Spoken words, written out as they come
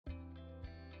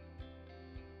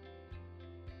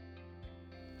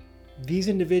These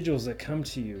individuals that come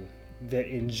to you, that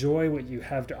enjoy what you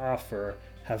have to offer,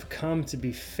 have come to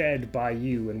be fed by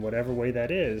you in whatever way that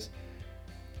is,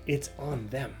 it's on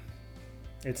them.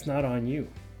 It's not on you.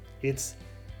 It's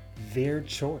their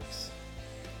choice.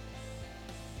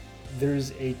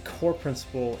 There's a core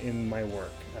principle in my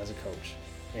work as a coach,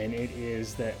 and it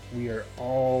is that we are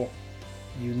all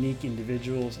unique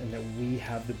individuals and that we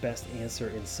have the best answer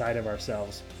inside of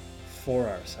ourselves for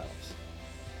ourselves.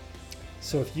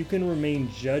 So if you can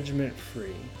remain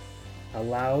judgment-free,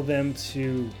 allow them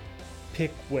to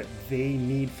pick what they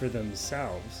need for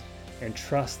themselves and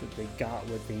trust that they got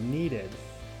what they needed,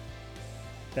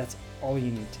 that's all you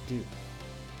need to do.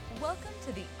 Welcome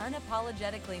to the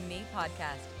Unapologetically Me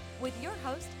podcast with your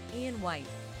host, Ian White,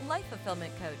 life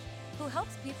fulfillment coach, who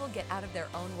helps people get out of their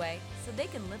own way so they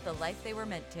can live the life they were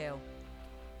meant to.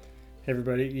 Hey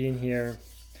everybody, Ian here.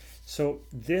 So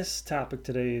this topic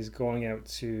today is going out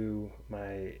to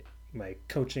my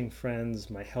coaching friends,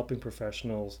 my helping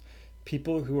professionals,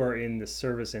 people who are in the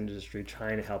service industry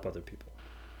trying to help other people.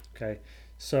 Okay,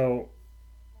 so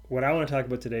what I want to talk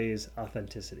about today is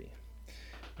authenticity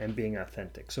and being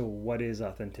authentic. So what is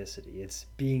authenticity? It's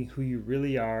being who you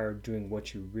really are, doing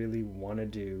what you really want to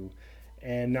do,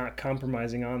 and not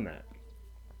compromising on that.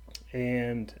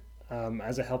 And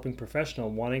as a helping professional,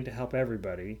 wanting to help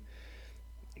everybody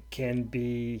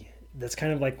that's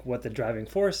kind of like what the driving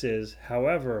force is.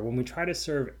 However, when we try to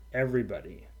serve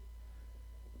everybody,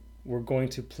 we're going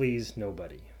to please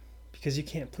nobody, because you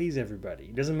can't please everybody.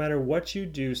 It doesn't matter what you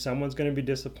do, someone's going to be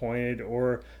disappointed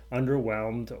or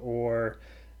underwhelmed or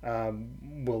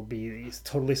will be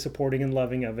totally supporting and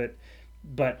loving of it,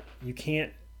 but you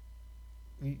can't.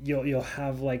 You'll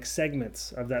have like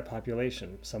segments of that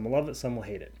population. Some will love it, some will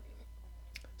hate it.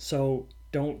 So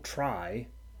don't try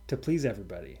to please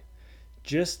everybody.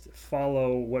 Just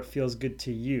follow what feels good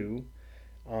to you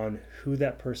on who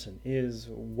that person is,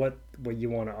 what you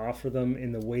want to offer them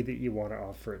in the way that you want to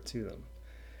offer it to them.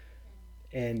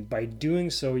 And by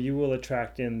doing so, you will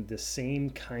attract in the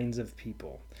same kinds of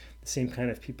people, the same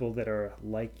kind of people that are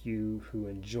like you, who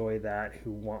enjoy that,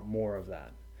 who want more of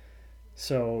that.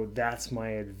 So that's my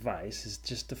advice, is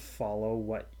just to follow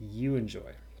what you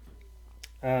enjoy.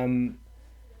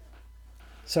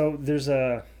 So there's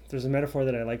a metaphor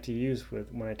that I like to use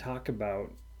when I talk about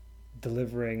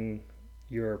delivering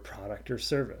your product or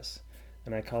service,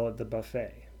 and I call it the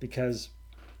buffet. Because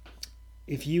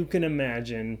if you can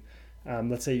imagine,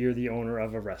 let's say you're the owner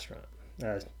of a restaurant,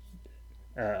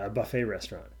 a buffet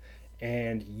restaurant,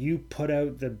 and you put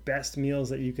out the best meals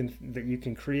that you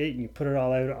can create, and you put it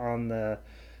all out on the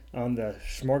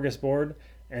smorgasbord,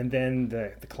 and then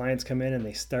the clients come in and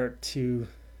they start to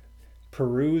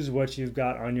peruse what you've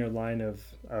got on your line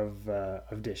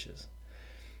of dishes.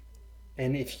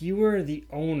 And if you were the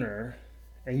owner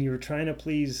and you were trying to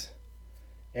please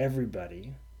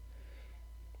everybody,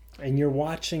 and you're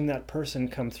watching that person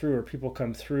come through, or people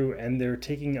come through, and they're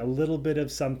taking a little bit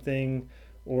of something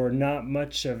or not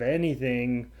much of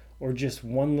anything, or just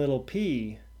one little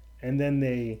pea, and then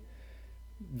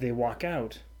they walk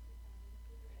out.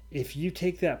 If you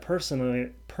take that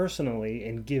personally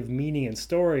and give meaning and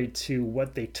story to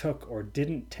what they took or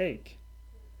didn't take,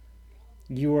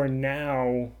 you are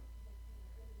now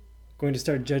going to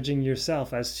start judging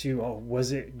yourself as to,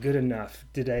 was it good enough?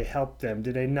 Did I help them?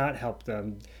 Did I not help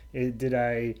them?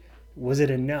 Was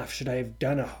it enough? Should I have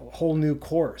done a whole new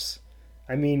course?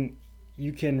 I mean,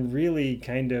 you can really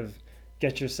kind of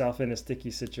get yourself in a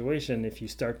sticky situation if you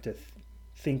start to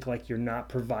think like you're not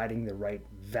providing the right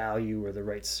value or the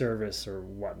right service or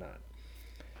whatnot.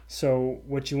 So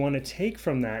what you want to take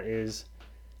from that is,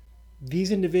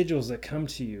 these individuals that come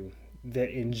to you, that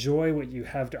enjoy what you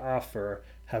have to offer,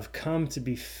 have come to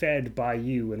be fed by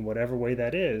you in whatever way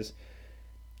that is,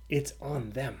 it's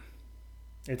on them.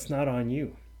 It's not on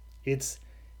you. It's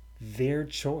their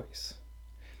choice.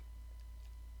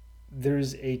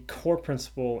 There's a core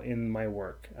principle in my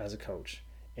work as a coach,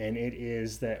 and it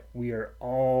is that we are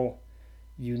all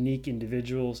unique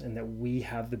individuals and that we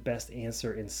have the best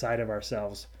answer inside of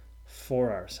ourselves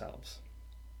for ourselves.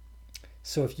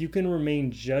 So if you can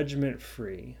remain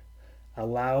judgment-free,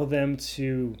 allow them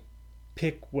to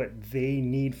pick what they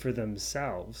need for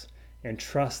themselves and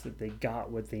trust that they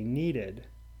got what they needed,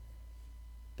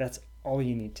 that's all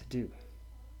you need to do.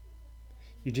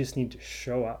 You just need to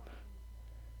show up,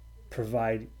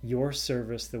 provide your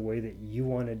service the way that you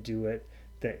want to do it,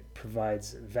 that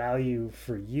provides value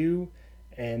for you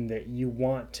and that you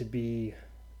want to be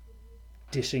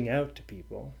dishing out to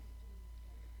people,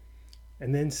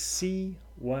 and then see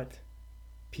what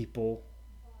people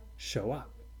show up.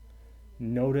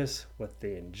 Notice what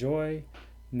they enjoy,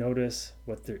 Notice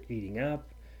what they're eating up.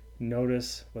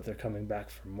 Notice what they're coming back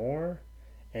for more,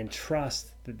 and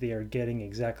trust that they are getting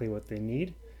exactly what they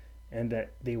need and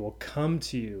that they will come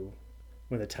to you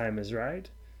when the time is right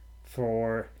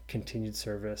for continued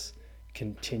service,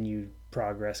 continued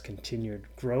progress, continued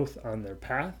growth on their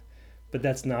path. But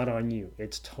that's not on you.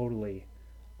 It's totally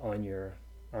on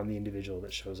the individual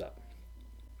that shows up.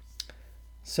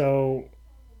 So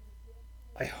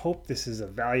I hope this is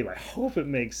of value. I hope it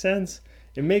makes sense.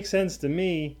 It makes sense to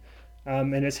me,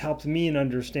 and it's helped me in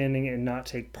understanding and not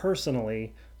take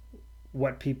personally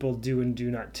what people do and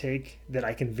do not take that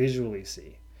I can visually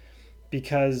see,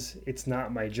 because it's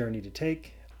not my journey to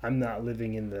take. I'm not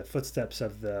living in the footsteps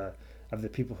of the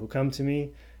people who come to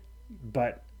me,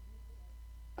 but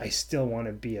I still want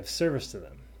to be of service to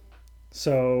them.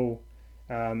 So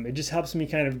it just helps me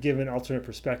kind of give an alternate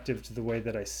perspective to the way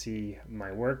that I see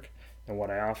my work and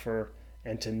what I offer,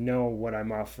 and to know what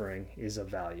I'm offering is of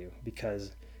value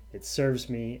because it serves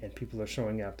me and people are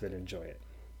showing up that enjoy it.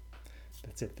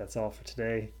 That's it. That's all for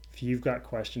today. If you've got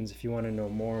questions, if you want to know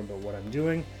more about what I'm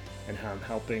doing and how I'm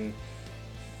helping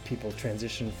people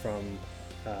transition from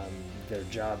their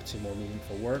job to more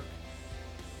meaningful work,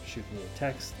 shoot me a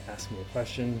text, ask me a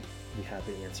question. I'll be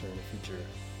happy to answer in a future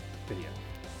video.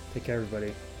 Take care, everybody.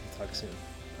 We'll talk soon.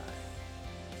 Bye.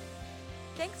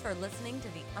 Thanks for listening to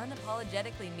the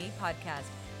Unapologetically Me podcast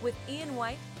with Ian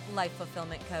White, Life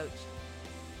Fulfillment Coach.